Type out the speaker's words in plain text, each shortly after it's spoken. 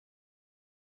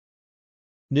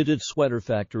Knitted sweater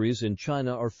factories in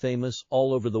China are famous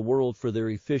all over the world for their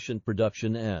efficient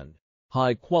production and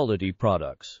high-quality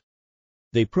products.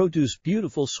 They produce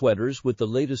beautiful sweaters with the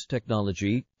latest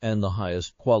technology and the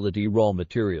highest quality raw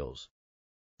materials.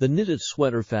 The knitted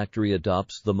sweater factory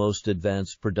adopts the most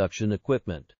advanced production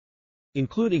equipment,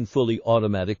 including fully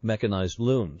automatic mechanized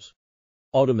looms,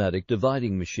 automatic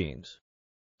dividing machines,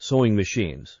 sewing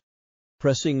machines,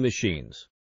 pressing machines,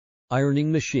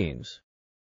 ironing machines,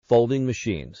 folding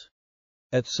machines,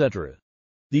 etc.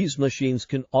 These machines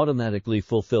can automatically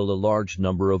fulfill a large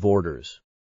number of orders,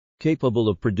 capable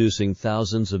of producing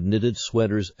thousands of knitted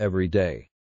sweaters every day.